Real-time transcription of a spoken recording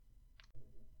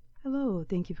Hello,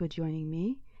 thank you for joining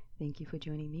me. Thank you for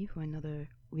joining me for another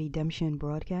Redemption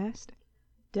broadcast.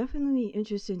 Definitely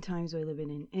interesting times we're living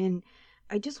in. And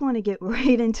I just want to get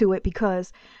right into it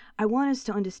because I want us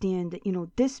to understand that,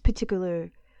 this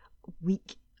particular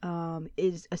week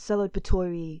is a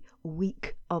celebratory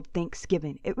week of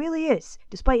Thanksgiving. It really is.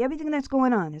 Despite everything that's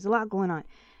going on, there's a lot going on.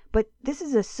 But this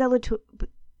is a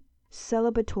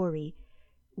celebratory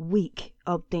week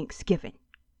of Thanksgiving.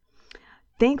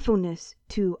 Thankfulness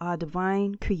to our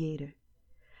divine creator.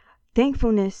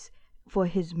 Thankfulness for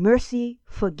his mercy,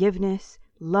 forgiveness,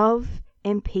 love,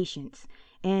 and patience.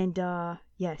 And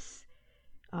yes,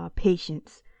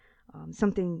 patience.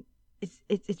 Something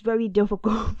it's very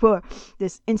difficult for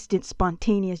this instant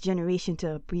spontaneous generation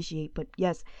to appreciate. But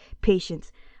yes,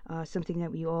 patience. Something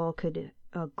that we all could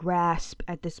grasp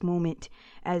at this moment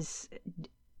as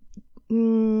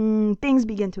things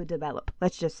begin to develop,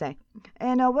 let's just say.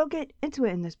 And we'll get into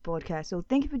it in this broadcast. So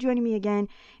thank you for joining me again,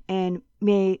 and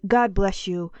may God bless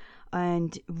you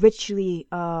and richly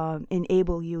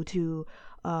enable you to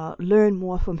learn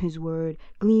more from his word,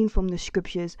 glean from the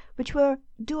scriptures, which will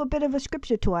do a bit of a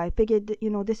scripture tour. I figured that,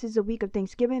 this is a week of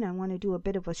Thanksgiving. I want to do a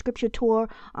bit of a scripture tour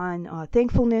on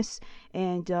thankfulness,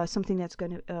 and something that's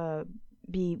going to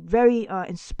be very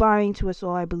inspiring to us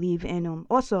all, I believe. And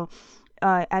also,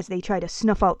 as they try to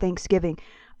snuff out Thanksgiving.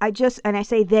 And I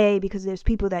say they because there's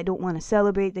people that don't want to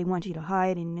celebrate. They want you to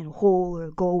hide in a hole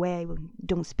or go away,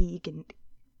 don't speak, and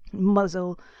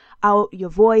muzzle out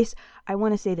your voice. I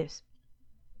want to say this.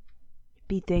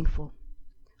 Be thankful.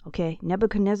 Okay?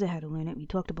 Nebuchadnezzar had to learn it. We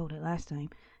talked about it last time.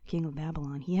 King of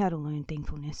Babylon. He had to learn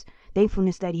thankfulness.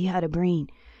 Thankfulness that he had a brain.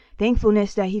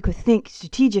 Thankfulness that he could think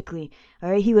strategically.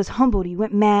 All right? He was humbled. He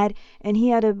went mad, and he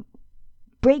had to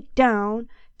break down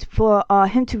for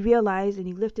him to realize, and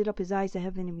he lifted up his eyes to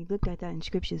heaven, and we looked at that in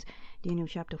scriptures, Daniel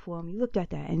chapter 4, and we looked at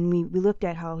that, and we looked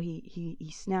at how he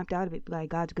snapped out of it by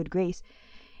God's good grace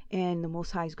and the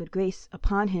Most High's good grace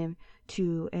upon him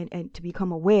to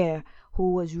become aware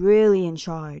who was really in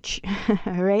charge.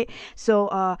 All right.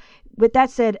 So with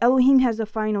that said, Elohim has the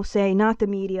final say, not the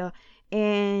media.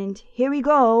 And here we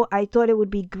go. I thought it would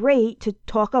be great to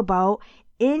talk about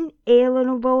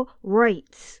inalienable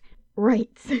rights.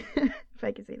 If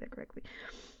I can say that correctly.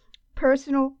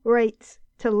 Personal rights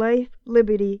to life,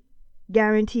 liberty,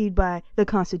 guaranteed by the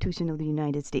Constitution of the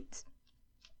United States.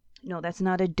 No, that's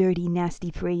not a dirty, nasty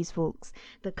phrase, folks.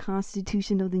 The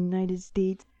Constitution of the United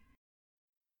States.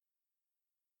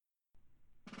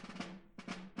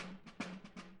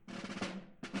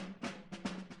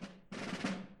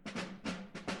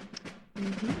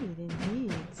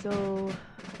 Indeed. So,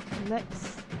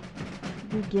 let's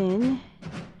begin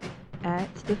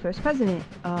at the first president,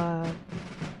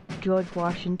 George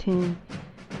Washington,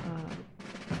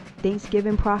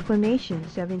 Thanksgiving Proclamation,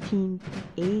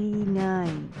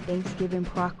 1789, Thanksgiving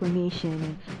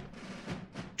Proclamation.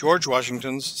 George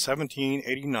Washington's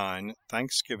 1789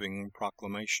 Thanksgiving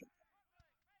Proclamation.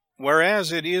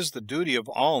 Whereas it is the duty of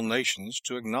all nations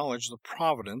to acknowledge the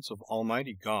providence of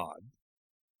Almighty God,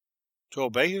 to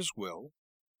obey his will,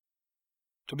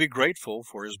 to be grateful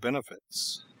for his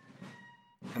benefits,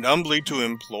 and humbly to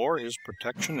implore his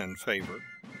protection and favor.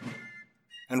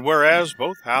 And whereas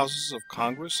both houses of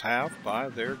Congress have, by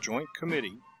their joint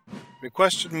committee,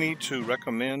 requested me to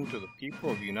recommend to the people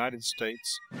of the United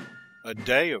States a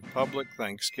day of public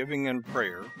thanksgiving and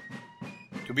prayer,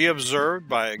 to be observed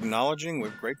by acknowledging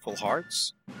with grateful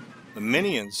hearts the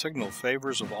many and signal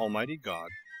favors of Almighty God,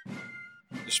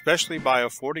 especially by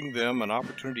affording them an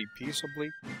opportunity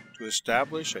peaceably to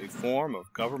establish a form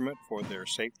of government for their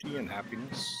safety and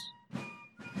happiness.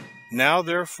 Now,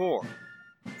 therefore,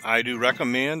 I do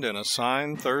recommend and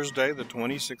assign Thursday, the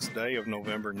 26th day of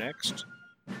November next,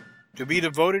 to be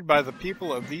devoted by the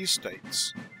people of these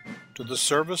states to the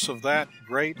service of that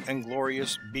great and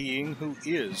glorious Being who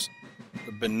is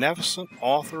the beneficent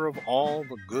author of all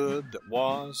the good that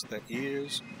was, that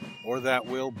is, or that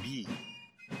will be,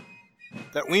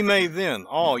 that we may then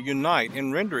all unite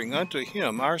in rendering unto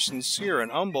him our sincere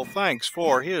and humble thanks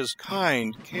for his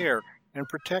kind care and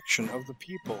protection of the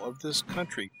people of this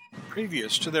country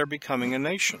previous to their becoming a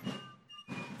nation,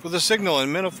 for the signal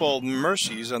and manifold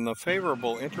mercies and the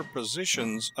favorable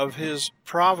interpositions of his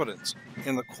providence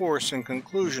in the course and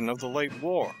conclusion of the late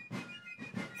war,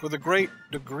 for the great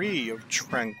degree of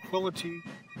tranquillity,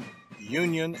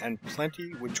 union, and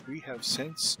plenty which we have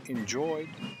since enjoyed,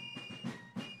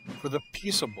 for the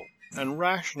peaceable and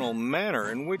rational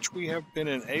manner in which we have been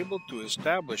enabled to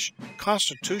establish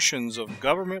constitutions of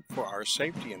government for our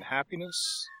safety and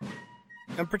happiness,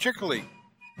 and particularly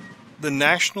the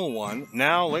national one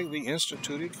now lately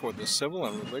instituted for the civil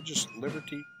and religious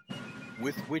liberty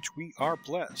with which we are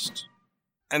blessed,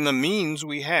 and the means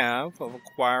we have of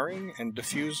acquiring and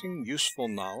diffusing useful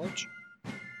knowledge,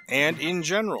 and in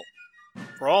general,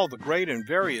 for all the great and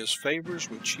various favors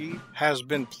which he has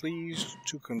been pleased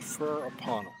to confer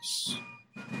upon us,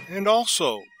 and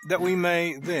also that we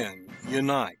may then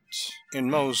unite in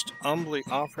most humbly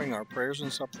offering our prayers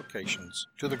and supplications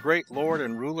to the great Lord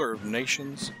and Ruler of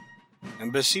nations,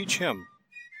 and beseech him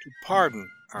to pardon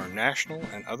our national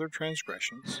and other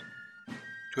transgressions,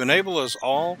 to enable us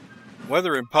all,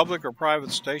 whether in public or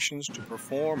private stations, to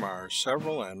perform our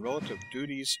several and relative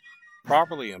duties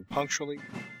properly and punctually,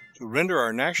 to render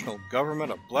our national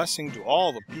government a blessing to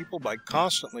all the people by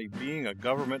constantly being a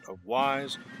government of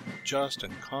wise, just,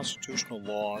 and constitutional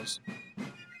laws,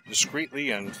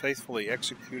 discreetly and faithfully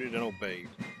executed and obeyed,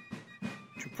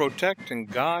 to protect and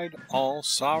guide all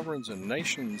sovereigns and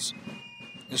nations,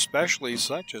 especially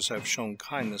such as have shown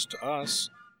kindness to us,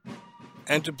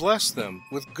 and to bless them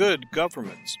with good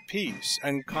governments, peace,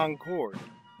 and concord,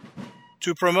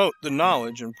 to promote the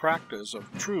knowledge and practice of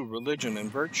true religion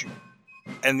and virtue,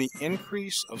 and the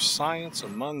increase of science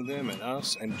among them and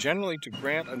us, and generally to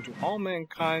grant unto all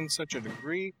mankind such a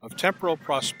degree of temporal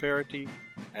prosperity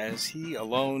as he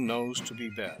alone knows to be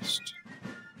best.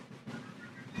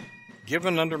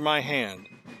 Given under my hand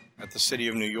at the city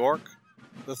of New York,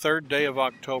 the 3rd day of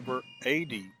October,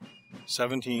 A.D.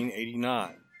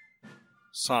 1789.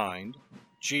 Signed,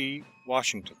 G.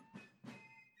 Washington.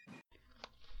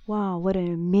 Wow, what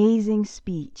an amazing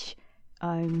speech.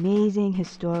 An amazing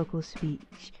historical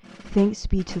speech. Thanks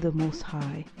be to the Most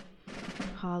High.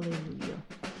 Hallelujah.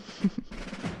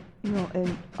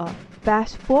 And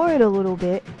fast forward a little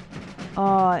bit,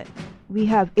 we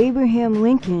have Abraham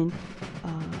Lincoln,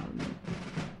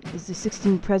 is the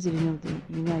 16th president of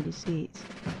the United States.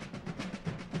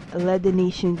 Led the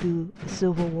nation through the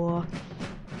Civil War.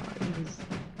 He was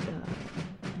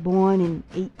born in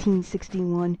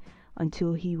 1861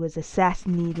 until he was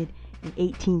assassinated in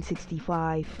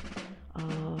 1865.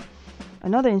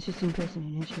 Another interesting person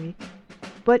in history.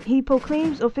 But he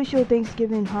proclaims official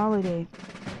Thanksgiving holiday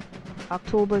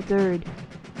October 3rd,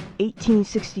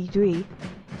 1863,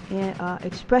 and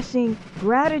expressing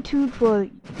gratitude for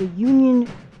the Union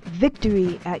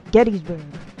victory at Gettysburg.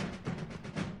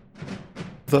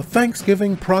 The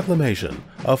Thanksgiving Proclamation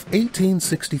of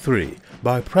 1863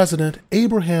 by President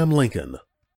Abraham Lincoln.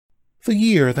 The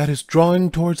year that is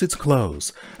drawing towards its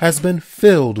close has been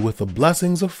filled with the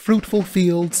blessings of fruitful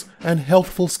fields and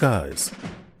healthful skies.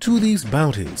 To these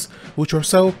bounties, which are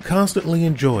so constantly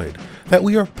enjoyed that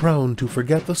we are prone to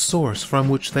forget the source from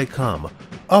which they come,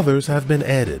 others have been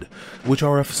added, which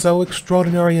are of so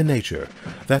extraordinary a nature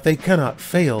that they cannot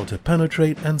fail to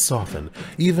penetrate and soften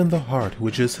even the heart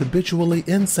which is habitually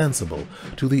insensible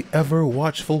to the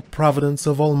ever-watchful providence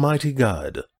of Almighty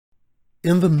God.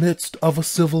 In the midst of a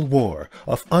civil war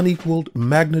of unequaled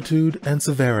magnitude and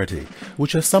severity,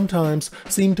 which has sometimes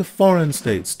seemed to foreign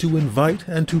states to invite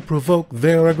and to provoke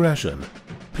their aggression,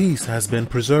 peace has been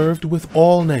preserved with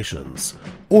all nations,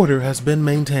 order has been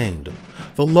maintained,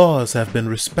 the laws have been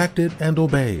respected and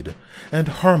obeyed, and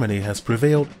harmony has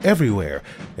prevailed everywhere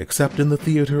except in the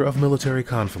theater of military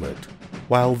conflict,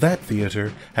 while that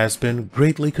theater has been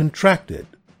greatly contracted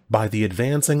by the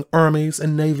advancing armies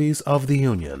and navies of the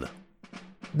Union.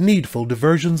 Needful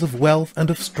diversions of wealth and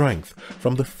of strength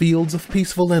from the fields of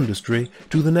peaceful industry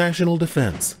to the national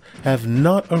defense have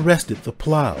not arrested the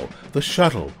plow, the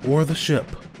shuttle, or the ship.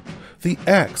 The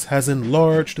axe has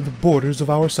enlarged the borders of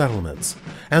our settlements,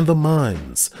 and the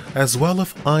mines, as well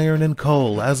of iron and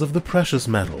coal as of the precious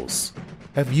metals,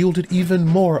 have yielded even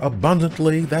more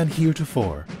abundantly than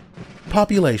heretofore.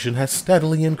 Population has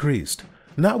steadily increased,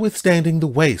 notwithstanding the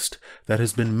waste that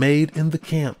has been made in the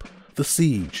camp, the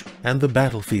siege, and the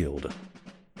battlefield.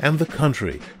 And the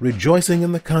country, rejoicing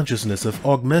in the consciousness of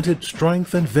augmented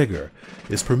strength and vigor,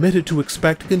 is permitted to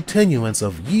expect continuance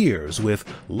of years with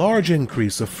large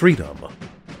increase of freedom.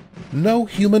 No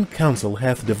human counsel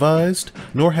hath devised,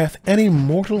 nor hath any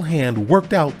mortal hand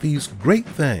worked out these great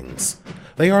things.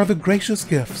 They are the gracious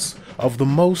gifts of the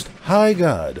Most High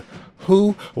God,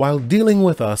 who, while dealing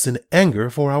with us in anger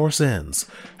for our sins,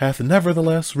 hath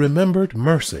nevertheless remembered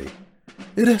mercy.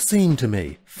 It has seemed to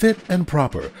me fit and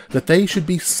proper that they should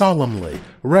be solemnly,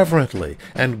 reverently,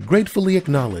 and gratefully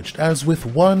acknowledged as with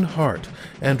one heart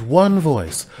and one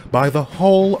voice by the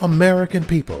whole American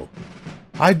people.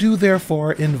 I do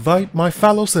therefore invite my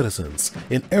fellow citizens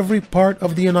in every part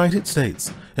of the United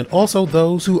States, and also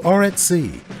those who are at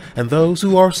sea, and those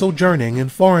who are sojourning in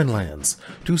foreign lands,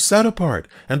 to set apart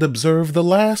and observe the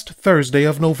last Thursday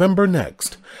of November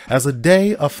next as a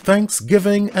day of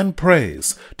thanksgiving and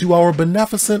praise to our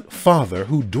beneficent Father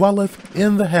who dwelleth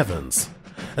in the heavens.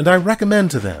 And I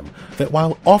recommend to them that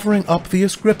while offering up the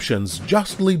ascriptions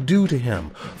justly due to him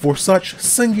for such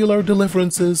singular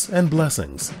deliverances and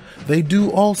blessings, they do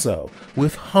also,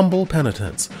 with humble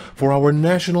penitence for our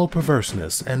national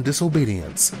perverseness and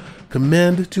disobedience,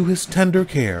 commend to his tender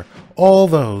care all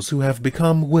those who have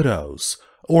become widows,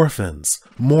 orphans,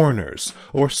 mourners,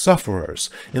 or sufferers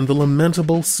in the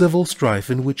lamentable civil strife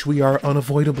in which we are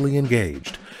unavoidably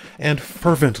engaged, and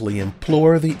fervently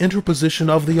implore the interposition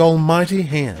of the Almighty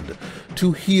hand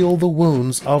to heal the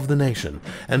wounds of the nation,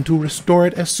 and to restore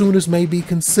it as soon as may be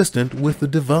consistent with the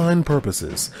divine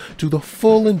purposes, to the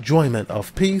full enjoyment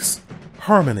of peace,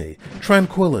 harmony,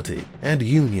 tranquility, and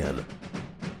union.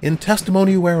 In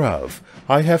testimony whereof,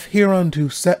 I have hereunto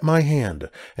set my hand,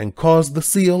 and caused the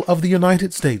seal of the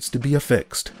United States to be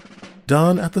affixed.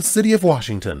 Done at the city of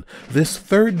Washington, this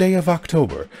 3rd day of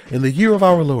October, in the year of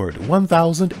our Lord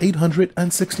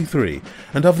 1863,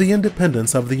 and of the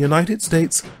independence of the United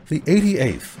States, the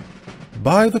 88th.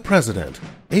 By the President,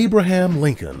 Abraham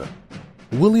Lincoln.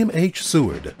 William H.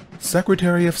 Seward,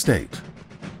 Secretary of State.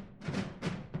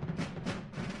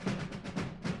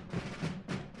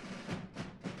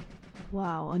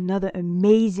 Wow, another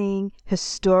amazing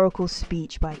historical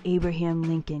speech by Abraham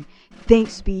Lincoln.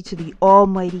 Thanks be to the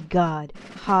Almighty God.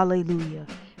 Hallelujah.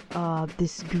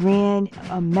 This grand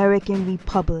American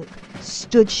Republic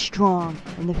stood strong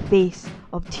in the face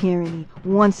of tyranny.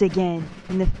 Once again,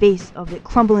 in the face of it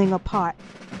crumbling apart.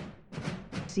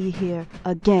 See here,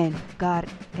 again, God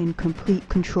in complete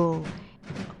control.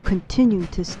 Continue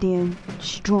to stand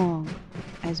strong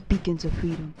as beacons of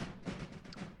freedom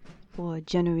for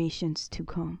generations to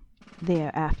come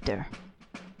thereafter.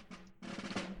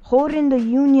 Holding the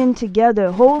Union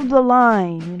together, hold the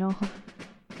line,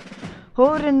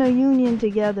 holding the Union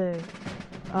together,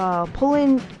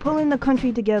 pulling the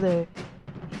country together,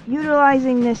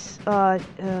 utilizing this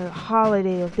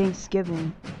holiday of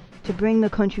Thanksgiving to bring the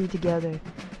country together.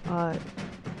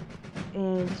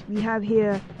 And we have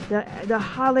here the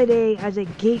holiday as a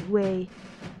gateway,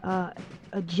 a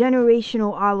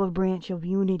generational olive branch of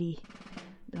unity,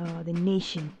 the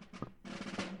nation,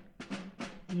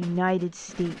 the United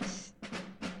States,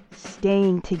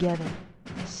 staying together,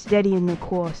 steadying the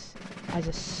course as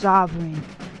a sovereign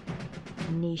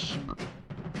nation.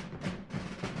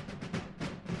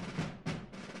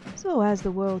 So as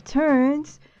the world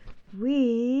turns,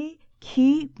 we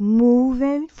keep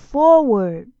moving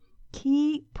forward,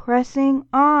 keep pressing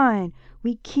on,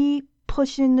 we keep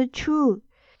pushing the truth.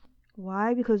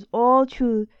 Why? Because all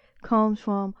truth comes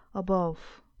from above.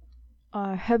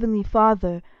 Our Heavenly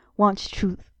Father wants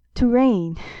truth to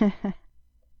reign.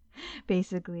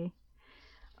 Basically.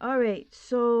 Alright,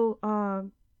 so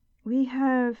we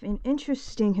have an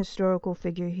interesting historical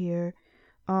figure here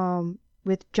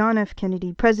with John F.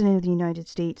 Kennedy, President of the United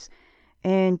States,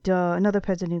 and another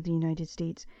President of the United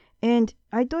States. And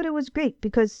I thought it was great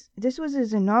because this was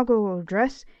his inaugural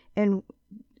address, and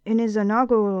in his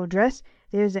inaugural address,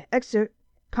 there's an excerpt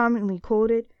commonly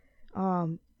quoted,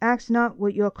 ask not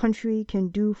what your country can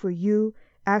do for you,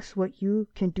 ask what you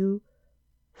can do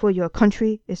for your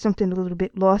country. Is something a little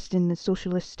bit lost in the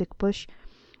socialistic push.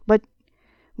 But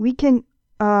we can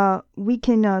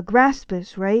grasp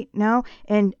this right now,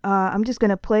 and I'm just going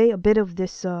to play a bit of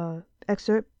this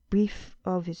excerpt, brief,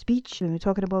 of his speech. We're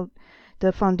talking about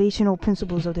the foundational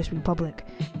principles of this republic.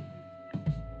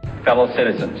 Fellow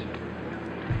citizens,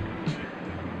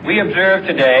 we observe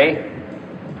today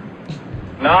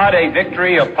not a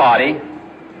victory of party,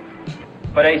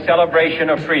 but a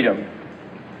celebration of freedom,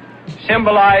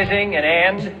 symbolizing an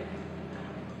end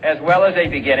as well as a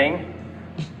beginning,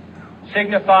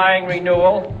 signifying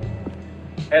renewal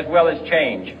as well as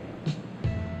change.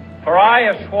 For I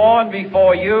have sworn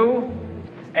before you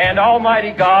and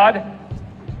Almighty God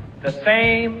the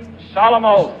same solemn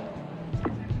oath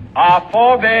our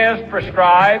forebears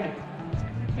prescribed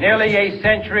nearly a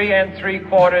century and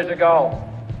 3/4 ago.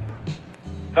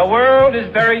 The world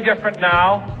is very different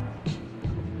now,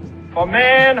 for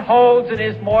man holds in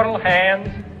his mortal hands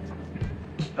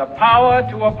the power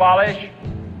to abolish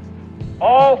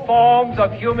all forms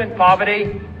of human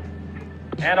poverty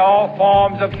and all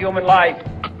forms of human life.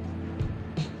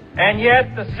 And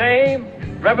yet the same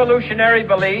revolutionary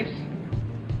beliefs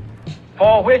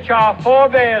for which our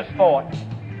forebears fought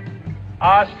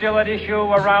are still at issue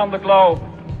around the globe.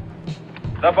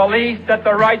 The belief that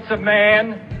the rights of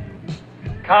man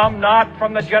come not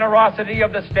from the generosity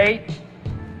of the state,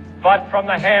 but from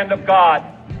the hand of God.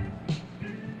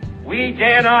 We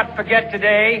dare not forget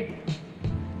today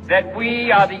that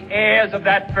we are the heirs of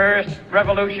that first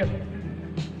revolution.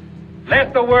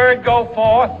 Let the word go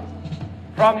forth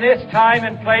from this time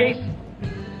and place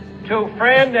to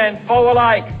friend and foe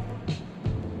alike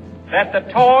that the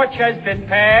torch has been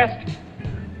passed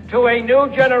to a new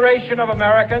generation of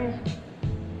Americans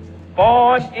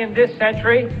born in this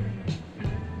century,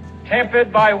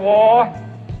 tempered by war,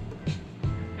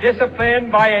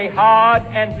 disciplined by a hard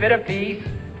and bitter peace,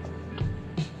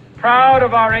 proud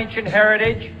of our ancient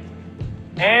heritage,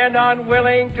 and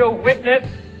unwilling to witness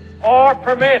or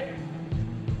permit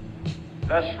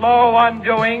the slow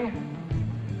undoing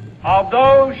of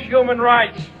those human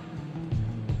rights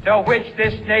to which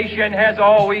this nation has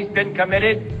always been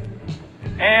committed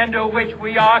and to which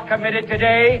we are committed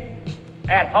today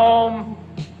at home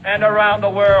and around the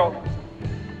world.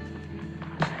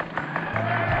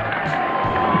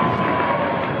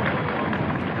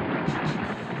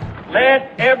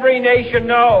 Let every nation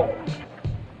know,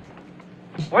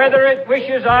 whether it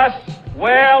wishes us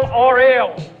well or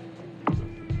ill,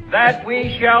 that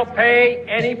we shall pay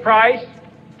any price,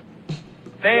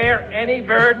 bear any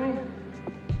burden,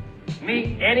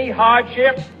 meet any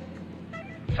hardship,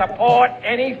 support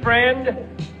any friend,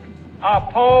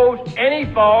 oppose any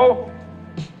foe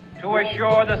to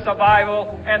assure the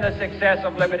survival and the success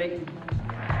of liberty.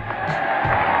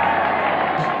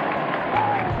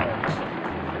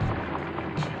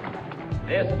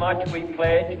 This much we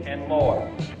pledge and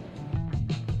more.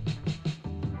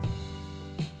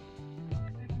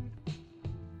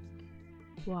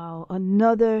 Wow,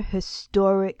 another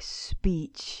historic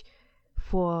speech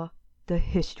for the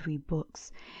history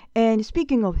books. And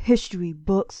speaking of history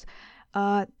books,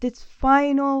 this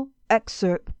final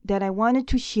excerpt that I wanted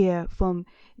to share from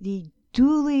the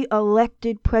duly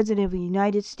elected President of the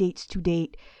United States to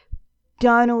date,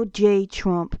 Donald J.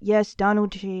 Trump. Yes,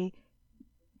 Donald J.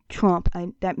 Trump.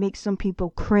 That makes some people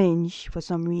cringe for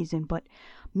some reason, but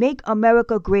Make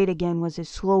America Great Again was his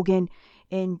slogan.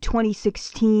 In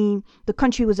 2016, the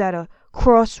country was at a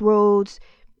crossroads.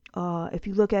 If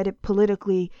you look at it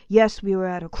politically, yes, we were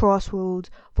at a crossroads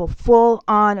for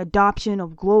full-on adoption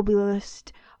of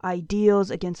globalist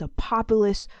ideals against a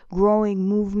populist growing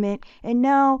movement. And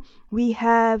now we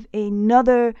have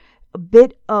another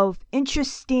bit of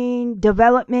interesting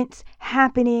developments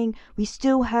happening. We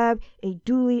still have a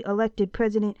duly elected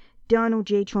president, Donald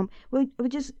J. Trump.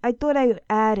 I thought I would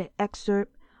add an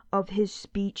excerpt of his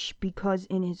speech because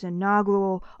in his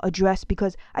inaugural address,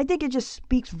 because I think it just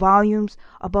speaks volumes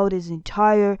about his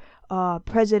entire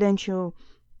presidential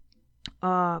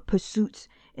pursuits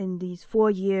in these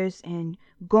 4 years and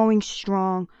going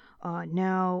strong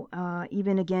now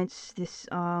even against this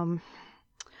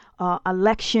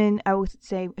election, I would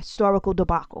say historical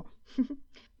debacle.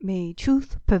 May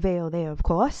truth prevail there, of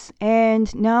course.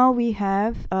 And now we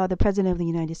have the President of the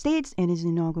United States and his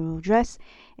inaugural address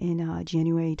in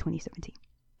January 2017.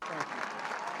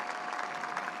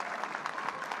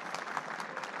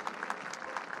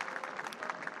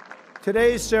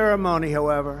 Today's ceremony,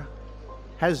 however,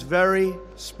 has very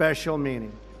special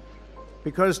meaning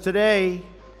because today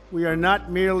we are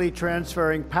not merely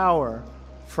transferring power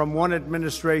from one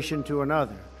administration to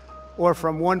another or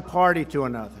from one party to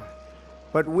another,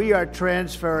 but we are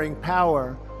transferring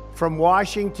power from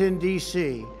Washington,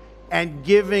 D.C., and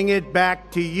giving it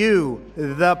back to you,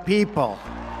 the people.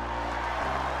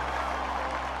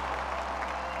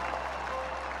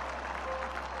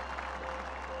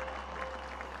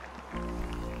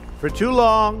 For too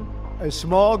long, a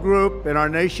small group in our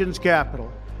nation's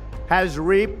capital has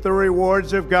reaped the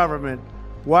rewards of government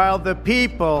while the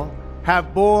people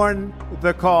have borne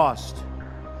the cost.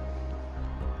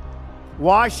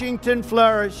 Washington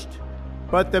flourished,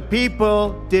 but the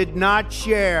people did not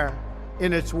share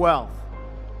in its wealth.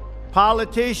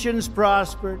 Politicians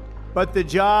prospered, but the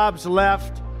jobs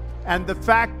left and the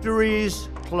factories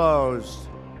closed.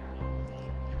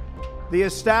 The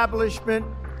establishment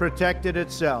protected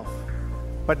itself,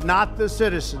 but not the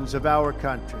citizens of our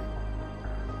country.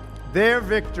 Their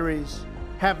victories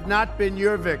have not been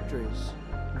your victories.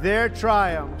 Their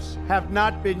triumphs have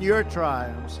not been your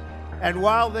triumphs. And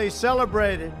while they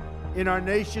celebrated in our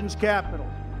nation's capital,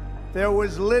 there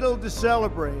was little to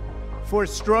celebrate for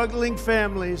struggling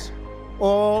families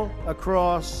all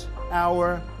across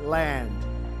our land.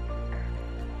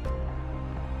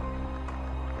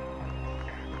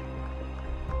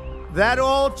 That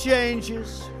all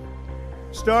changes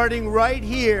starting right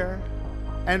here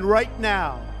and right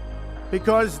now,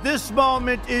 because this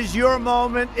moment is your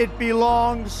moment. It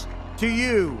belongs to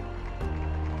you.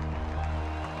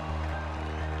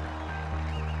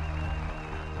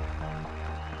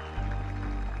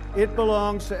 It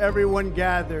belongs to everyone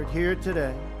gathered here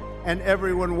today and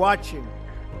everyone watching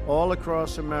all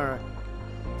across America.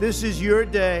 This is your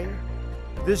day.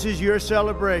 This is your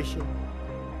celebration.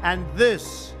 And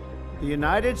this, the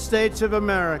United States of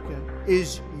America,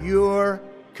 is your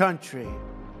country.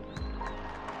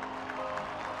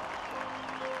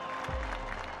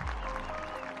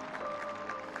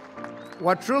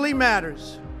 What truly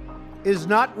matters is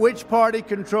not which party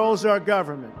controls our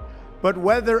government, but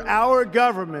whether our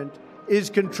government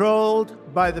is controlled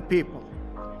by the people.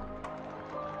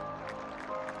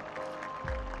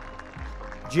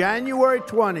 January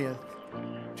 20th,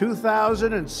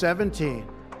 2017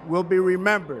 will be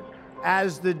remembered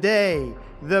as the day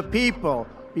the people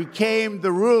became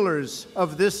the rulers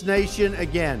of this nation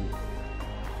again.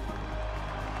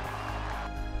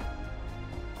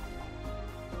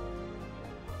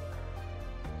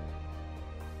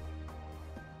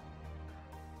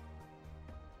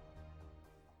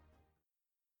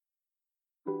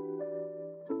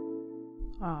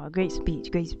 Oh, great speech,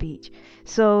 great speech.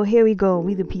 So here we go,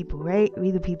 we the people, right?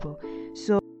 We the people.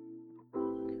 So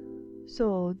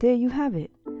there you have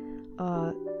it.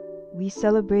 We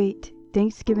celebrate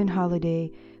Thanksgiving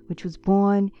holiday, which was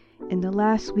born in the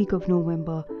last week of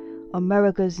November,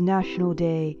 America's National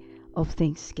Day of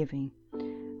Thanksgiving.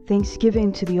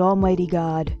 Thanksgiving to the Almighty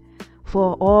God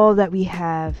for all that we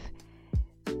have.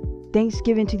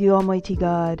 Thanksgiving to the Almighty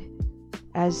God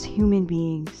as human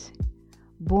beings,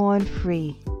 born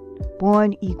free,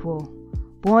 born equal,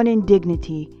 born in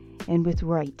dignity and with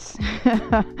rights.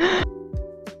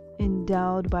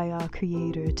 Endowed by our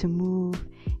Creator to move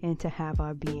and to have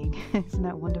our being. Isn't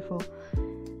that wonderful?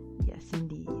 Yes,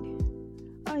 indeed.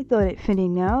 I thought it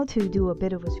fitting now to do a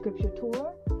bit of a scripture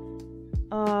tour.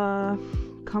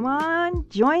 Come on,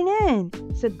 join in.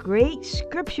 It's a great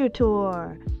scripture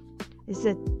tour. It's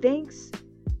a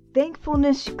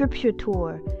thankfulness scripture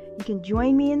tour. You can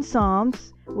join me in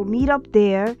Psalms. We'll meet up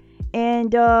there,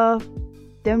 and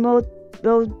then we'll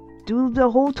do the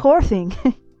whole tour thing.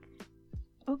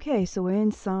 Okay, so we're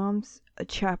in Psalms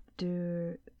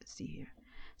chapter, let's see here.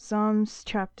 Psalms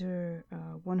chapter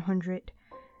 100,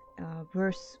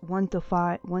 verse 1 to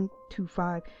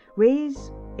 5.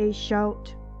 Raise a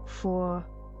shout for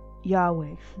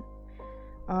Yahweh.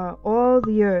 All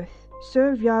the earth,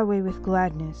 serve Yahweh with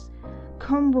gladness.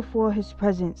 Come before his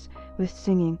presence with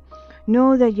singing.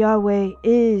 Know that Yahweh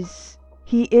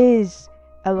he is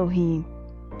Elohim.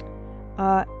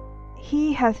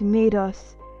 He hath made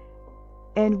us,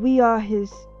 and we are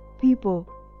his people,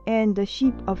 and the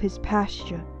sheep of his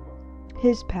pasture.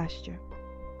 His pasture.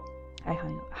 I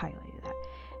highlighted that.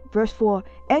 Verse 4.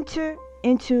 Enter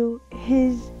into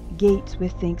his gates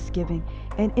with thanksgiving,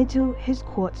 and into his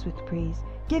courts with praise.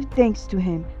 Give thanks to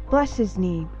him. Bless his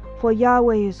name, for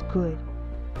Yahweh is good.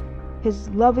 His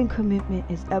loving commitment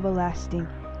is everlasting,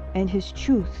 and his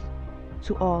truth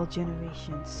to all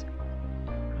generations.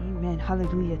 Amen.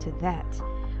 Hallelujah to that.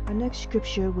 Our next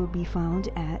scripture will be found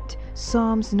at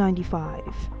Psalms 95,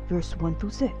 verse 1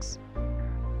 through 6.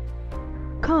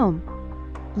 Come,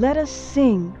 let us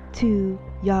sing to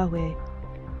Yahweh.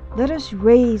 Let us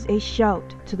raise a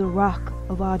shout to the rock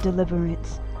of our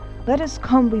deliverance. Let us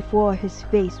come before his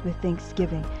face with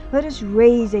thanksgiving. Let us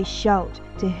raise a shout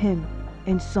to him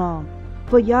in song.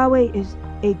 For Yahweh is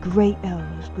a great El,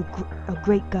 a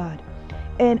great God,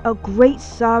 and a great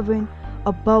sovereign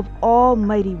above all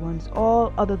mighty ones,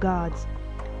 all other gods,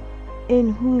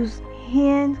 in whose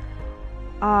hand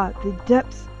are the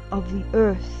depths of the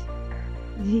earth.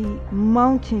 The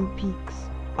mountain peaks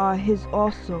are his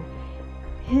also.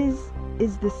 His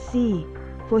is the sea,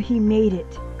 for he made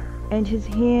it, and his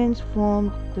hands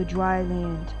formed the dry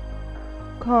land.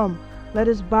 Come, let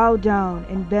us bow down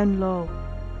and bend low.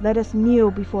 Let us kneel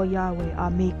before Yahweh,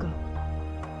 our Maker.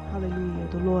 Hallelujah,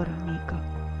 the Lord our Maker.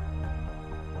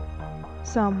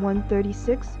 Psalm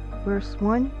 136, verse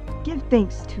 1. Give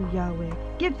thanks to Yahweh.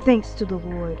 Give thanks to the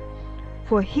Lord,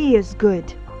 for he is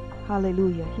good.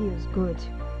 Hallelujah, he is good.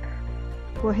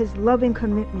 For his loving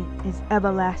commitment is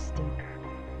everlasting.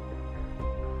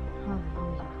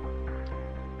 Hallelujah.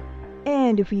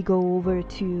 And if we go over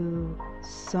to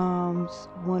Psalms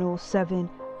 107,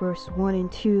 verse 1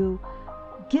 and 2,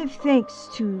 give thanks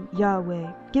to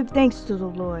Yahweh. Give thanks to the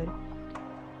Lord,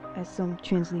 as some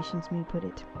translations may put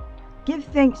it. Give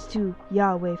thanks to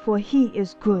Yahweh, for he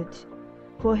is good,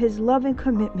 for his loving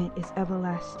commitment is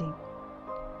everlasting.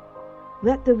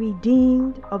 Let the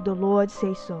redeemed of the Lord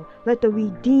say so. Let the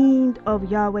redeemed of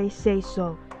Yahweh say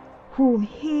so, whom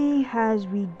he has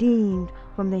redeemed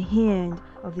from the hand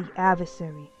of the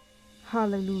adversary.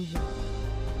 Hallelujah.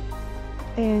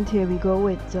 And here we go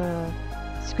with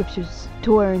Scripture's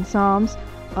tour in Psalms.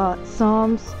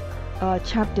 Psalms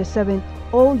chapter 7.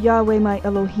 O Yahweh my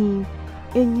Elohim,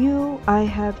 in you I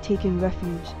have taken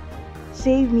refuge.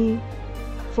 Save me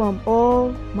from all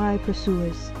my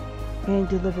pursuers and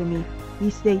deliver me,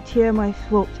 lest they tear my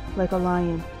throat like a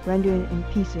lion, render it in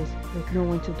pieces with no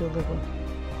one to deliver.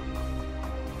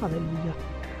 Hallelujah.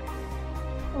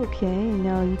 Okay, and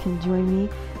now you can join me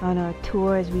on our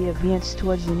tour as we advance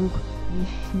towards the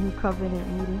new covenant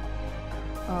reading.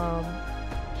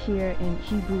 Here in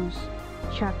Hebrews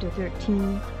chapter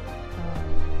 13,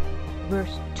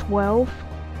 verse 12.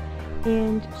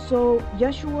 And so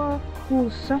Yeshua,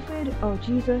 who suffered,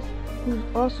 Jesus, who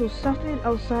also suffered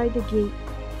outside the gate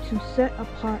to set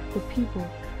apart the people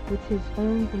with his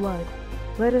own blood,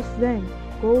 let us then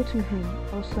go to him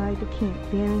outside the camp,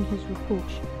 bearing his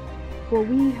reproach. For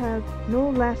we have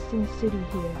no lasting city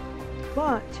here,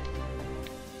 but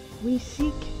we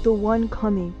seek the one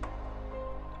coming.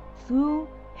 Through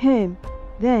him,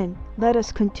 then, let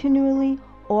us continually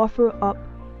offer up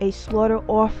a slaughter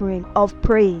offering of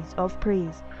praise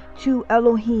to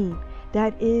Elohim,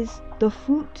 that is the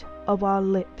fruit of our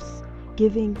lips,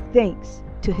 giving thanks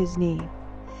to his name.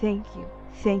 Thank you,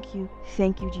 thank you,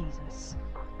 thank you, Jesus.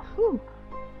 Whew.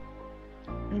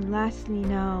 And lastly,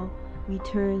 now we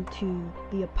turn to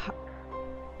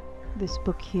this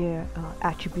book here,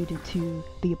 attributed to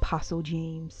the Apostle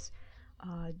James.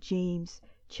 James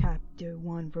chapter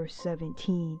 1 verse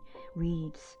 17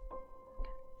 reads,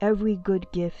 Every good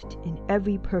gift and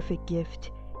every perfect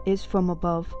gift is from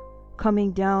above,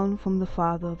 coming down from the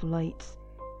Father of lights,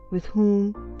 with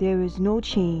whom there is no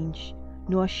change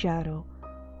nor shadow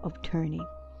of turning.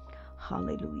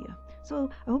 Hallelujah. So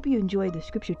I hope you enjoyed the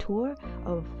scripture tour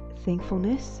of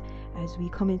thankfulness as we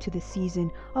come into the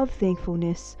season of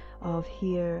thankfulness of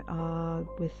here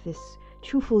with this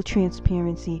truthful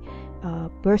transparency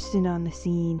bursting on the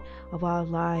scene of our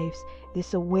lives,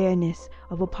 this awareness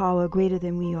of a power greater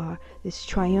than we are, this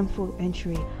triumphal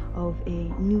entry of a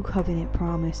new covenant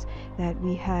promise that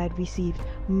we had received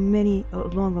many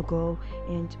long ago,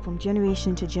 and from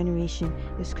generation to generation,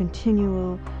 this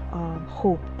continual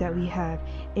hope that we have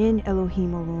in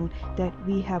Elohim alone, that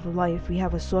we have life, we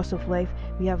have a source of life,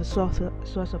 we have a source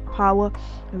of power,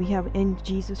 and we have in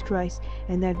Jesus Christ,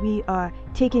 and that we are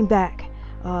taking back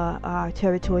our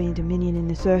territory and dominion in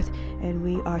this earth, and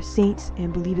we are saints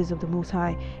and believers of the Most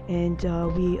High, and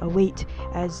we await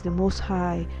as the Most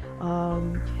High,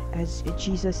 as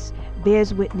Jesus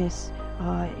bears witness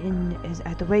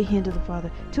at the right hand of the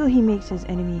Father, till he makes his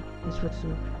enemy his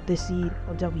footstool, the seed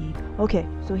of David. Okay,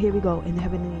 so here we go in the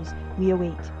heavenlies. We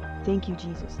await. Thank you,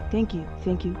 Jesus. Thank you,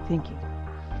 thank you, thank you.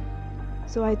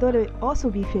 So I thought it would also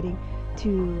be fitting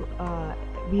to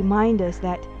remind us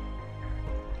that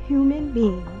human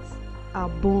beings are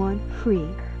born free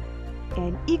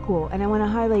and equal, and I want to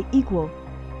highlight equal.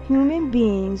 Human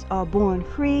beings are born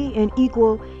free and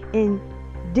equal in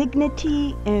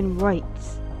dignity and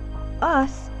rights.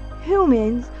 Us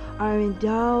humans are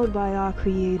endowed by our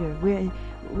Creator.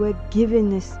 We're given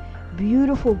this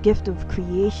beautiful gift of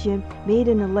creation, made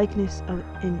in the likeness of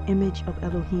an image of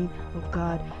Elohim, of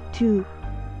God, to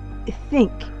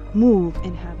think, move,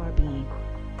 and have our being.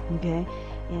 Okay,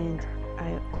 and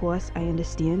of course, I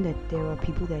understand that there are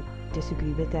people that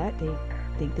disagree with that. They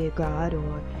think they're God,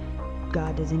 or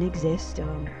God doesn't exist.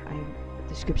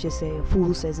 The scriptures say, a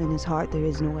fool says in his heart there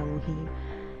is no Elohim.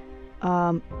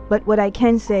 But what I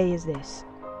can say is this.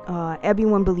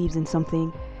 Everyone believes in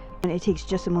something, and it takes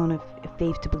just amount of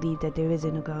faith to believe that there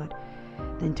isn't a God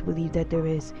than to believe that there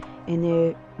is. And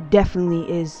there definitely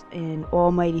is an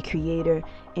almighty creator.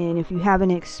 And if you haven't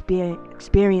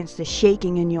experienced the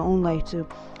shaking in your own life to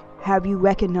have you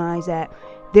recognize that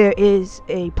there is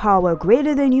a power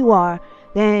greater than you are,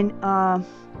 then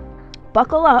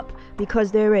buckle up,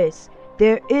 because there is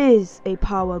a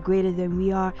power greater than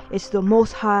we are. It's the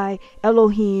Most High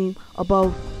Elohim,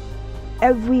 above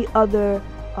every other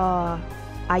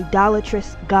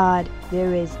idolatrous god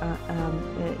there is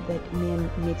that man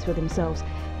makes for themselves.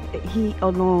 He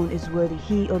alone is worthy.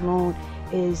 He alone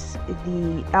is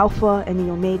the Alpha and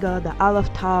the Omega, the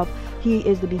Aleph Tav. He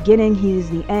is the beginning, he is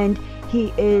the end,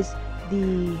 he is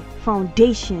the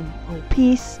foundation or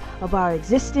piece of our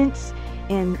existence,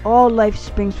 and all life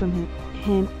springs from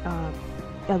him,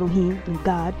 Elohim,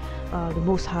 God, the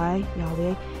Most High,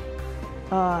 Yahweh.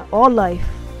 All life,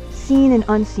 seen and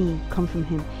unseen, come from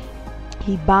him.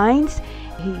 He binds,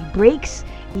 he breaks,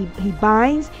 he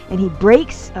binds and he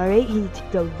breaks, all right? He's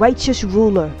the righteous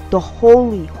ruler, the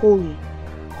holy ruler.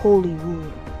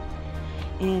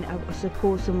 And I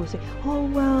suppose someone would say, oh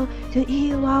well,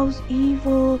 he allows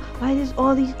evil. Why does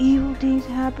all these evil things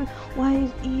happen? Why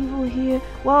is evil here?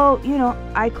 Well,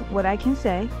 what I can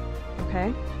say,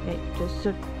 okay,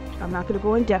 I'm not going to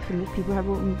go in depth in this. People have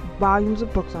written volumes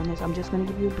of books on this. I'm just going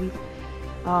to give you a brief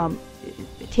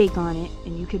take on it,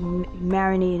 and you can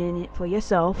marinate in it for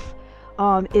yourself.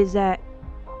 Is that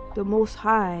the Most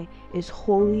High is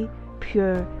holy,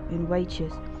 pure, and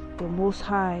righteous. The Most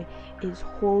High is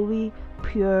holy,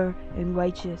 pure, and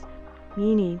righteous,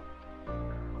 meaning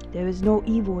there is no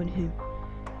evil in him,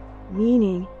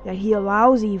 meaning that he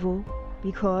allows evil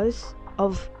because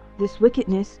of this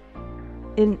wickedness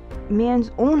in man's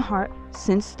own heart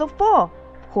since the fall.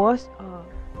 Of course,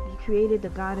 he created the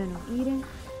Garden of Eden,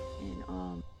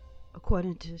 and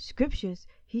according to the scriptures,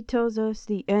 he tells us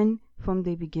the end from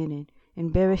the beginning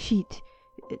in Bereshit.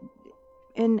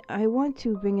 And I want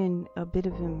to bring in a bit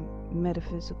of a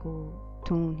metaphysical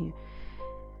tone here.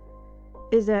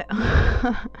 Is that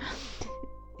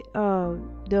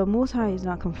the Most High is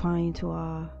not confined to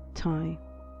our time.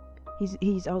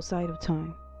 He's outside of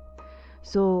time.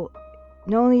 So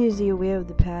not only is he aware of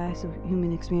the past of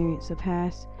human experience, the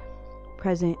past,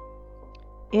 present,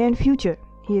 and future.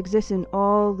 He exists in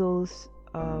all those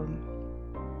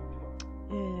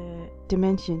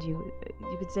dimensions. You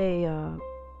could say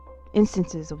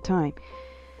instances of time.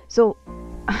 So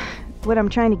what I'm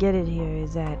trying to get at here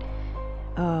is that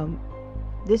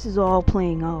this is all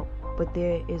playing out, but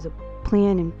there is a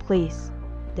plan in place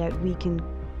that we can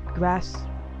grasp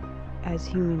as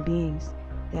human beings,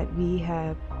 that we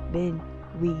have been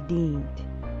redeemed.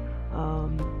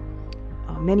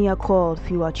 Many are called,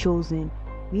 few are chosen.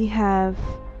 We have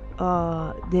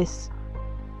this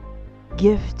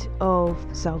gift of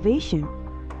salvation,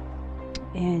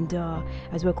 and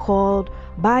as we're called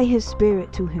by his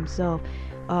Spirit to himself,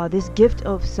 this gift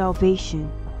of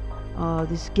salvation,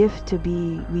 this gift to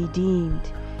be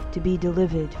redeemed, to be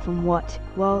delivered from what?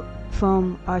 Well,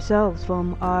 from ourselves,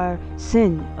 from our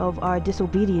sin, of our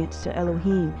disobedience to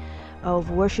Elohim, of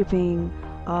worshiping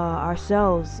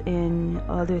ourselves and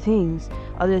other things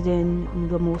other than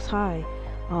the Most High,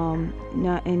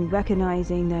 and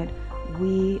recognizing that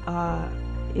we are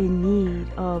in need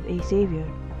of a Savior.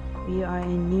 We are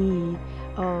in need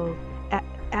of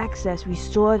access,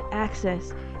 restored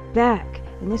access back.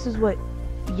 And this is what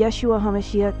Yeshua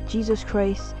HaMashiach, Jesus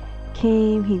Christ,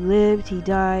 came. He lived, he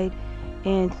died,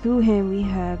 and through him we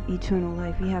have eternal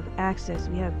life. We have access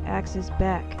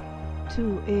back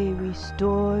to a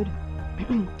restored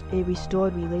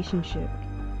relationship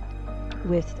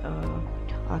with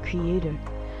our Creator,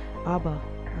 Abba,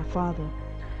 our Father.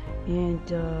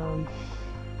 And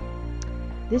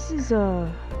this is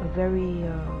a very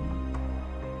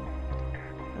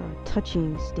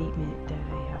touching statement that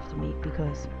I have to make,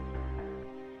 because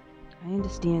I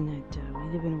understand that we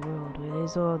live in a world where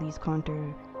there's all these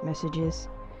counter messages,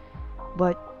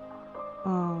 but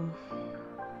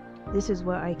this is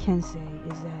what I can say,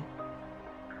 is that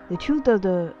the truth of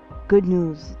the good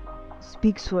news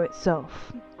speaks for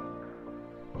itself.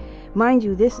 Mind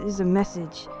you, this is a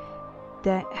message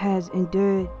that has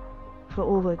endured for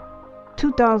over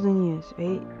 2,000 years,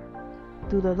 right?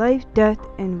 Through the life, death,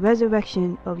 and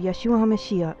resurrection of Yeshua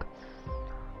HaMashiach,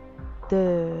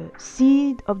 the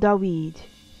seed of David,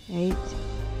 right?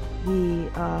 The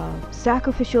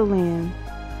sacrificial lamb,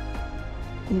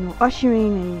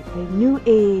 ushering a new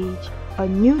age, a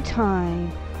new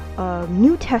time, a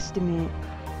new testament,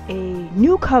 a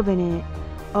new covenant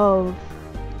of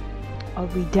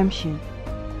redemption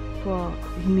for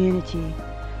humanity,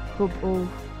 for both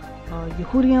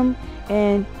Yehudim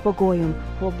and for Goyim,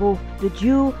 for both the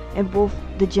Jew and both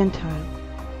the Gentile,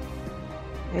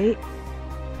 right?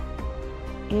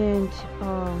 And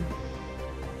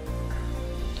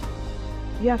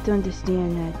you have to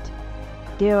understand that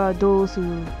there are those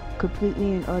who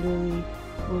completely and utterly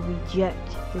will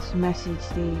reject this message.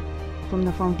 They, from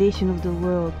the foundation of the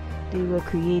world, they were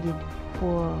created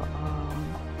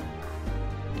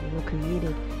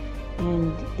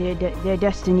and their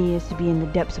destiny is to be in the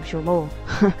depths of Sheol.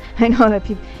 I know that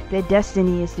their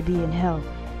destiny is to be in hell.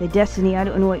 Their destiny, I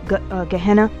don't know what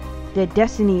Gehenna. Their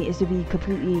destiny is to be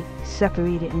completely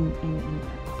separated and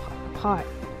apart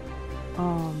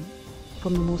from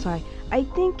the Most High. I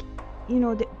think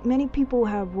that many people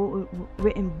have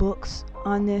written books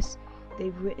on this.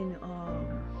 They've written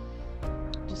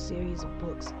just series of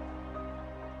books.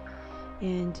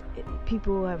 And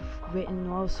people have written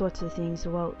all sorts of things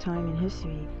throughout time and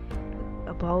history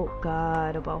about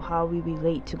God, about how we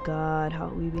relate to God, how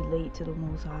we relate to the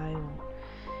Most High,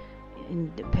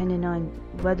 and depending on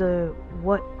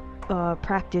what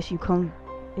practice you come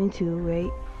into,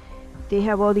 right? they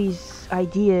have all these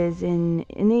ideas, and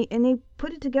they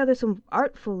put it together some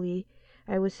artfully.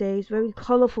 I would say it's very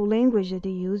colorful language that they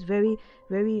use, very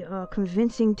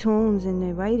convincing tones in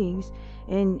their writings,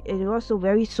 and it also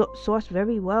very sourced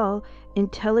very well,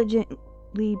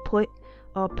 intelligently put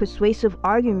persuasive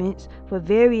arguments for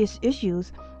various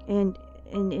issues, and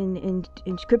in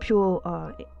scriptural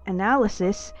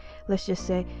analysis, let's just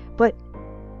say. But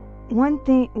one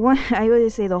I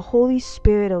always say, the Holy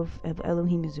Spirit of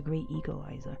Elohim is a great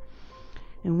equalizer,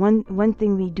 and one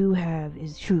thing we do have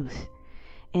is truth,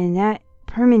 and that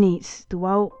permeates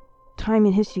throughout time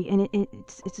and history, and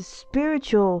it's a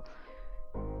spiritual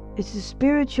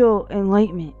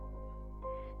enlightenment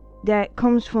that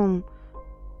comes from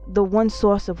the one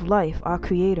source of life, our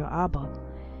Creator, Abba,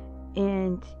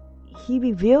 and He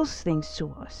reveals things to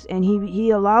us, and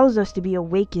he allows us to be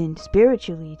awakened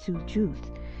spiritually to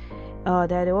truth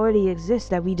that already exists,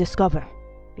 that we discover,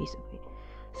 basically.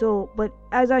 So, but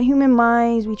as our human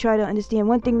minds, we try to understand.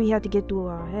 One thing we have to get through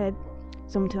our head,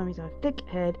 sometimes our thick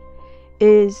head,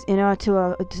 is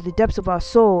to the depths of our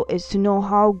soul, is to know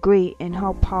how great and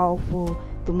how powerful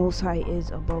the Most High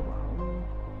is above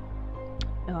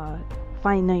our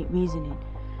finite reasoning.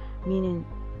 Meaning,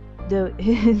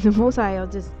 the Most High, I'll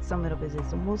just sum it up as this: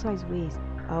 the Most High's ways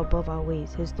are above our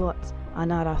ways. His thoughts are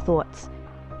not our thoughts.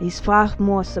 He's far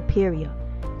more superior.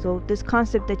 So this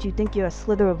concept that you think you're a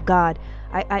slither of God,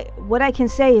 what I can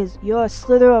say is you're a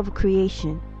slither of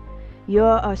creation.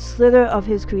 You're a slither of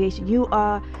His creation. You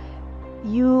are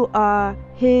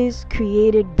His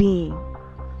created being.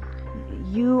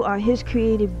 You are His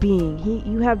created being.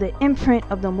 You have the imprint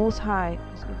of the Most High.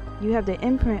 You have the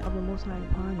imprint of the Most High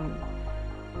upon you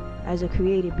as a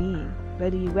created being,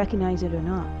 whether you recognize it or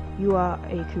not. You are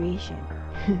a creation.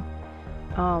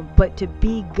 But to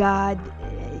be God,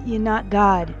 you're not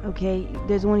God, okay?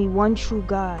 There's only one true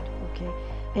God, okay?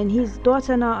 And His thoughts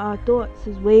are not our thoughts.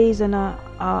 His ways are not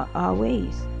our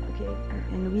ways, okay?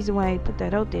 And the reason why I put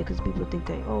that out there, because people think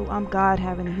that, oh, I'm God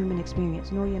having a human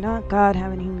experience. No, you're not God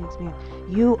having a human experience.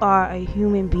 You are a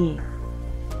human being,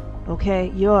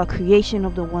 okay? You're a creation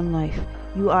of the one life.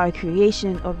 You are a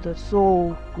creation of the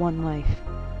soul one life,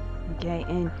 okay?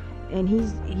 And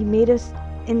He made us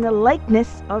in the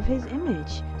likeness of His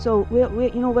image. So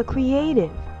we're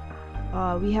creative.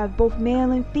 We have both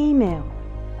male and female.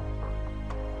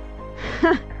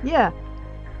 Yeah.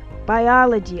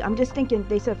 Biology. I'm just thinking,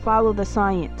 they said follow the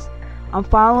science. I'm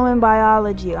following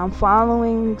biology. I'm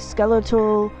following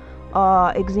skeletal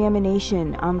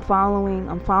examination. I'm following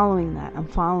that.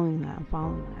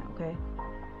 Okay.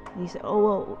 And he said, oh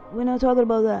well, we're not talking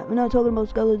about that. We're not talking about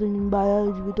skeleton and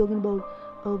biology. We're talking about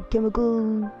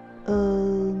chemical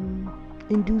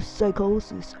induced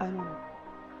psychosis. I don't know.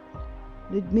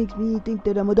 It makes me think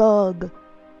that I'm a dog.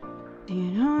 You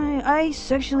know, I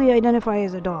sexually identify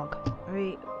as a dog.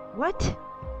 Alright, what?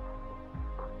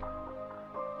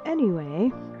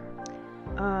 Anyway,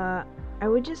 I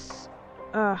would just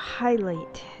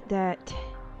highlight that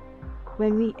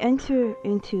when we enter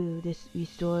into this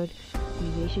restored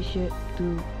relationship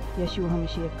through Yeshua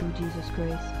HaMashiach, through Jesus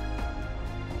Christ,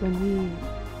 when we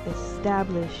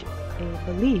establish a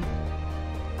belief,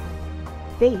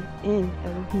 faith in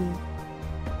Elohim,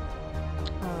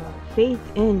 faith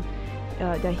in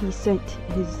that He sent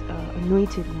His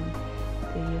anointed one,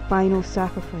 the final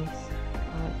sacrifice,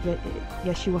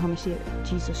 Yeshua HaMashiach,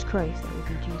 Jesus Christ, that would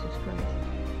be Jesus Christ,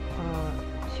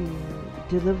 to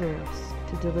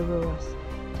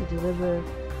deliver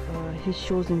His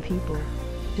chosen people,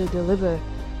 to deliver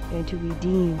and to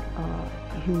redeem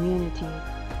humanity,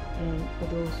 and for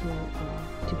those who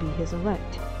to be His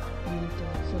elect and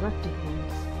selected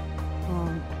ones.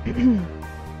 And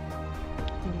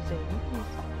He said,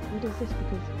 what is this?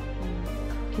 Because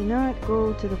you cannot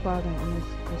go to the Father unless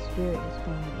the Spirit is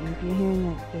calling you. And if you're hearing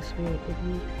that, the Spirit,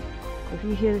 if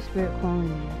you hear the Spirit calling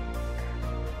you,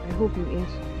 I hope you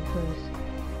answer, because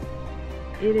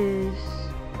it is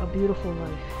a beautiful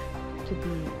life to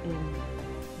be in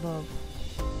love.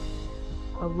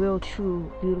 A real,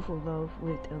 true, beautiful love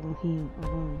with Elohim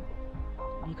alone,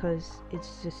 because it's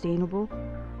sustainable.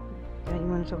 That you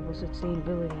want to talk about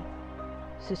sustainability,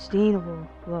 sustainable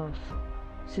love,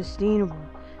 sustainable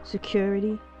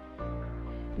security,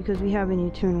 because we have an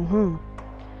eternal home.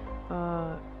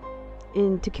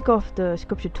 And to kick off the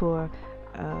scripture tour,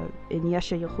 in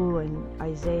Yeshayahu and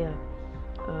Isaiah,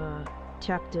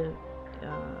 chapter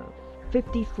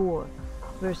 54,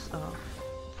 verse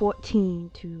 14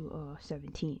 to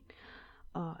 17.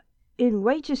 In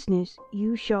righteousness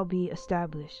you shall be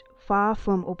established, far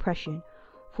from oppression,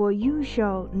 for you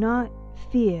shall not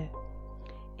fear,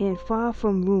 and far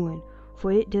from ruin,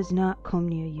 for it does not come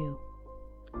near you.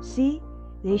 See,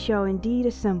 they shall indeed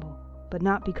assemble, but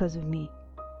not because of me.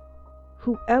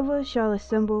 Whoever shall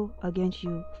assemble against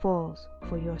you falls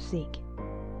for your sake.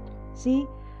 See,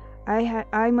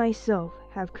 I myself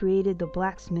have created the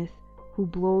blacksmith who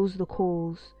blows the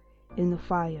coals in the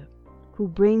fire, who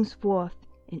brings forth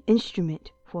an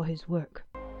instrument for his work.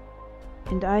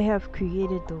 And I have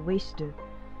created the waster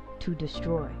to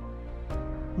destroy.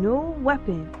 No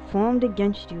weapon formed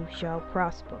against you shall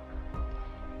prosper,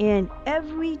 and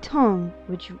every tongue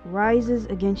which rises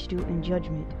against you in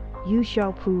judgment you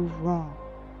shall prove wrong.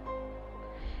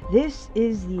 This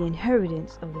is the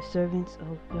inheritance of the servants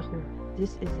of Yahweh.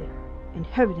 This is the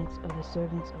inheritance of the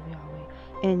servants of Yahweh,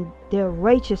 and their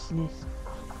righteousness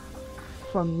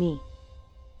from me,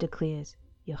 declares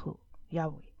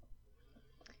Yahweh.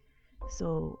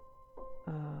 So,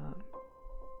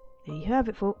 there you have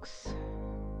it, folks.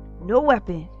 No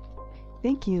weapon.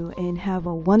 Thank you, and have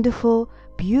a wonderful,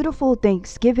 beautiful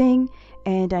Thanksgiving,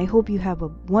 and I hope you have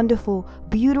a wonderful,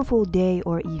 beautiful day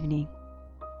or evening.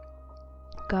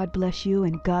 God bless you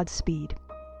and Godspeed.